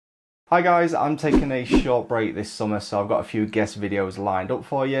Hi guys, I'm taking a short break this summer, so I've got a few guest videos lined up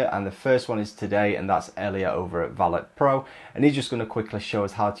for you, and the first one is today, and that's Elliott over at ValetPro, and he's just going to quickly show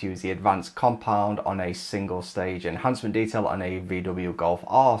us how to use the advanced compound on a single stage enhancement detail on a VW Golf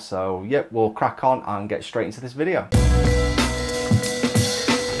R. So yep, we'll crack on and get straight into this video.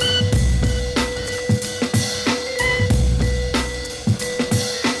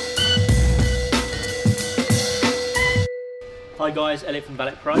 Hi guys, Elliott from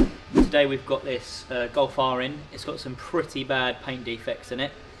ValetPro. Today we've got this Golf R in. It's got some pretty bad paint defects in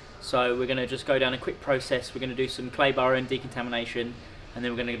it. So we're going to just go down a quick process. We're going to do some clay bar and decontamination, and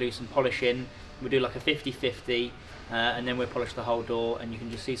then we're going to do some polishing. We'll do like a 50-50 and then we'll polish the whole door, and you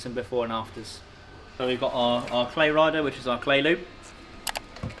can just see some before and afters. So we've got our clay rider, which is our clay loop.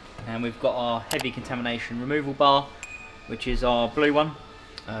 And we've got our heavy contamination removal bar, which is our blue one.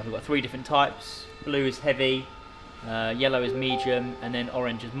 We've got 3 different types. Blue is heavy, yellow is medium, and then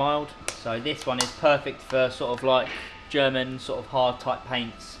orange is mild. So this one is perfect for sort of like German sort of hard type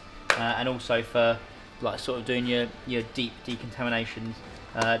paints, and also for like sort of doing your deep decontaminations.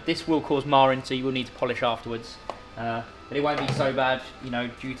 This will cause marring, so you will need to polish afterwards, but it won't be so bad, you know,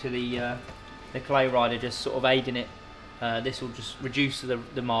 due to the clay rider just sort of aiding it. This will just reduce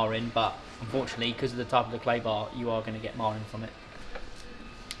the marring, but unfortunately because of the type of the clay bar, you are going to get marring from it.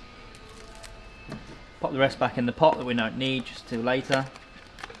 Pop the rest back in the pot that we don't need, just till later.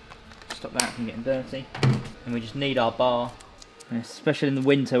 Stop that from getting dirty. And we just knead our bar. And especially in the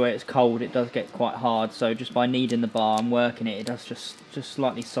winter where it's cold, it does get quite hard. So just by kneading the bar and working it, it does just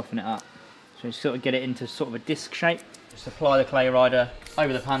slightly soften it up. So you sort of get it into sort of a disc shape. Just apply the clay rider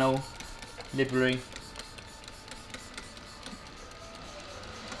over the panel, liberally.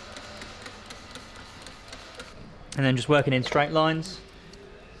 And then just working in straight lines.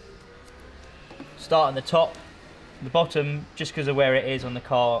 Start on the top. The bottom, just because of where it is on the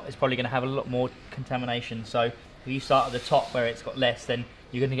car, is probably going to have a lot more contamination. So if you start at the top where it's got less, then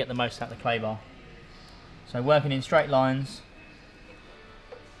you're going to get the most out of the clay bar. So working in straight lines.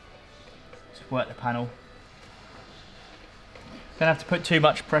 Just work the panel. Don't have to put too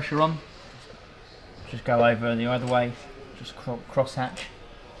much pressure on. Just go over the other way. Just cross hatch.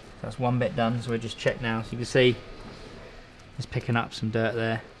 So that's one bit done. So we'll just check now. So you can see it's picking up some dirt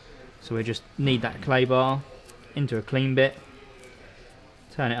there. So we just knead that clay bar into a clean bit,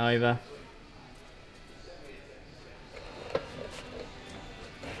 turn it over, you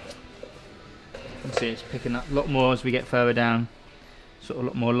can see it's picking up a lot more as we get further down, sort of a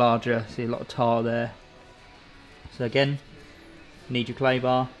lot more larger, see a lot of tar there. So again, knead your clay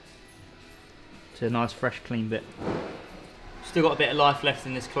bar to a nice fresh clean bit. Still got a bit of life left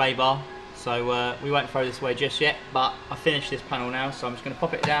in this clay bar, so we won't throw this away just yet, but I finished this panel now, so I'm just going to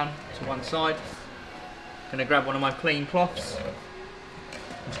pop it down to one side. I'm going to grab one of my clean cloths.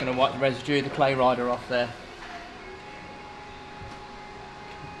 I'm just going to wipe the residue of the clay rider off there.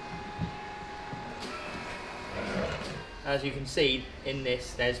 As you can see in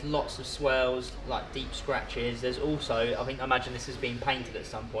this, there's lots of swells, like deep scratches. There's also, I imagine this has been painted at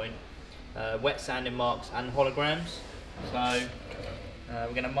some point, wet sanding marks and holograms. So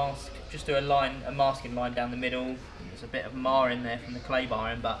we're going to just do a masking line down the middle. There's a bit of mar in there from the clay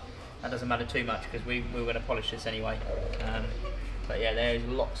barring, but that doesn't matter too much because we were going to polish this anyway. But yeah, there's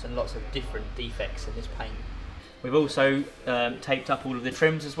lots and lots of different defects in this paint. We've also taped up all of the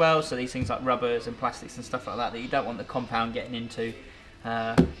trims as well, so these things like rubbers and plastics and stuff like that you don't want the compound getting into,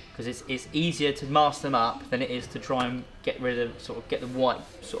 because it's easier to mask them up than it is to try and get rid of, get the white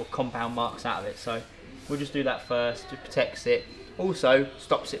sort of compound marks out of it. So we'll just do that first. It protects it. Also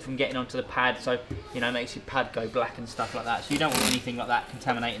stops it from getting onto the pad, so you know, makes your pad go black and stuff like that. So you don't want anything like that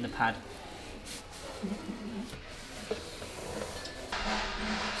contaminating the pad.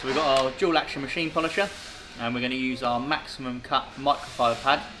 So we've got our dual action machine polisher, and we're going to use our maximum cut microfiber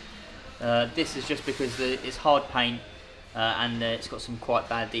pad. This is just because it's hard paint and it's got some quite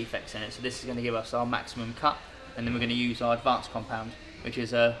bad defects in it. So this is going to give us our maximum cut, and then we're going to use our advanced compound, which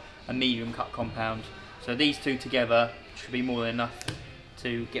is a medium cut compound. So these two together should be more than enough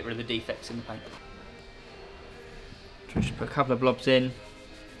to get rid of the defects in the paint. So just put a couple of blobs in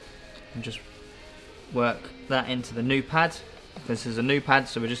and just work that into the new pad. This is a new pad,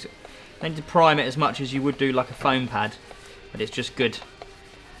 so we're just going to prime it as much as you would do like a foam pad, but it's just good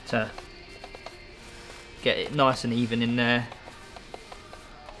to get it nice and even in there.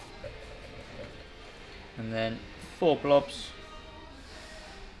 And then 4 blobs.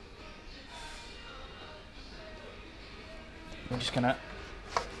 We're just going to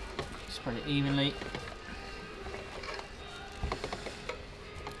spread it evenly.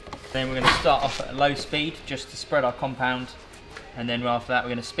 Then we're going to start off at a low speed just to spread our compound and then after that we're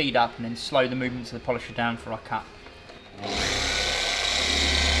going to speed up and then slow the movements of the polisher down for our cut.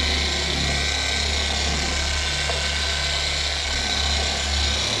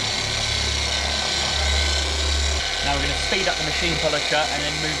 Now we're going to speed up the machine polisher and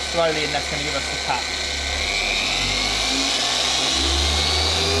then move slowly, and that's going to give us the cut.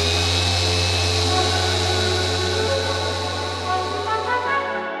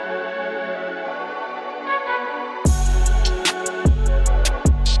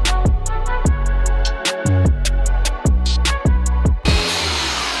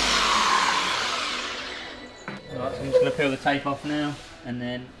 Right, so I'm just going to peel the tape off now and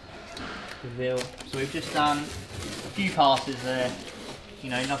then reveal. So we've just done a few passes there, you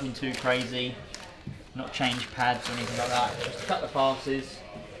know, nothing too crazy, not changed pads or anything like that, just cut the passes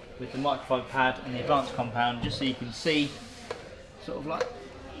with the microfiber pad and the advanced compound, just so you can see sort of like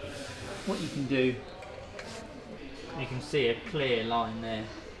what you can do. You can see a clear line there.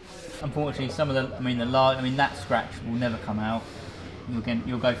 Unfortunately, some of the, that scratch will never come out.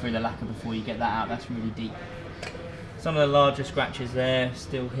 You'll go through the lacquer before you get that out. That's really deep. Some of the larger scratches there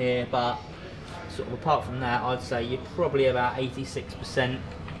still here, but sort of apart from that, I'd say you're probably about 86%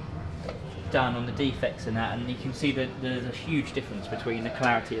 done on the defects in that, and you can see that there's a huge difference between the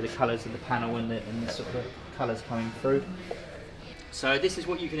clarity of the colours of the panel and the sort of colours coming through. So this is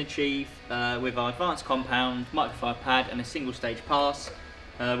what you can achieve with our advanced compound, microfiber pad and a single stage pass.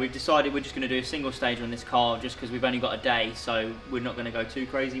 We've decided we're just going to do a single stage on this car just because we've only got a day, so we're not going to go too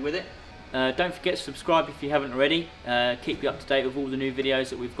crazy with it. Don't forget to subscribe if you haven't already. Keep you up to date with all the new videos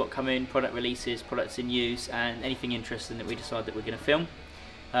that we've got coming, product releases, products in use, and anything interesting that we decide that we're going to film.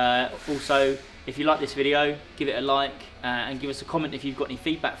 Also, if you like this video, give it a like and give us a comment if you've got any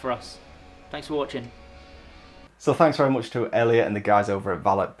feedback for us. Thanks for watching. So thanks very much to Elliott and the guys over at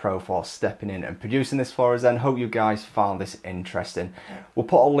ValetPro for stepping in and producing this for us, and hope you guys found this interesting. We'll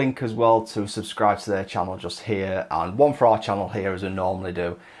put a link as well to subscribe to their channel just here, and one for our channel here as we normally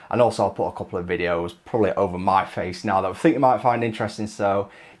do. And also I'll put a couple of videos probably over my face now that I think you might find interesting.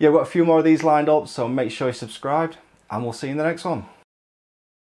 So yeah, we've got a few more of these lined up, so make sure you're subscribed and we'll see you in the next one.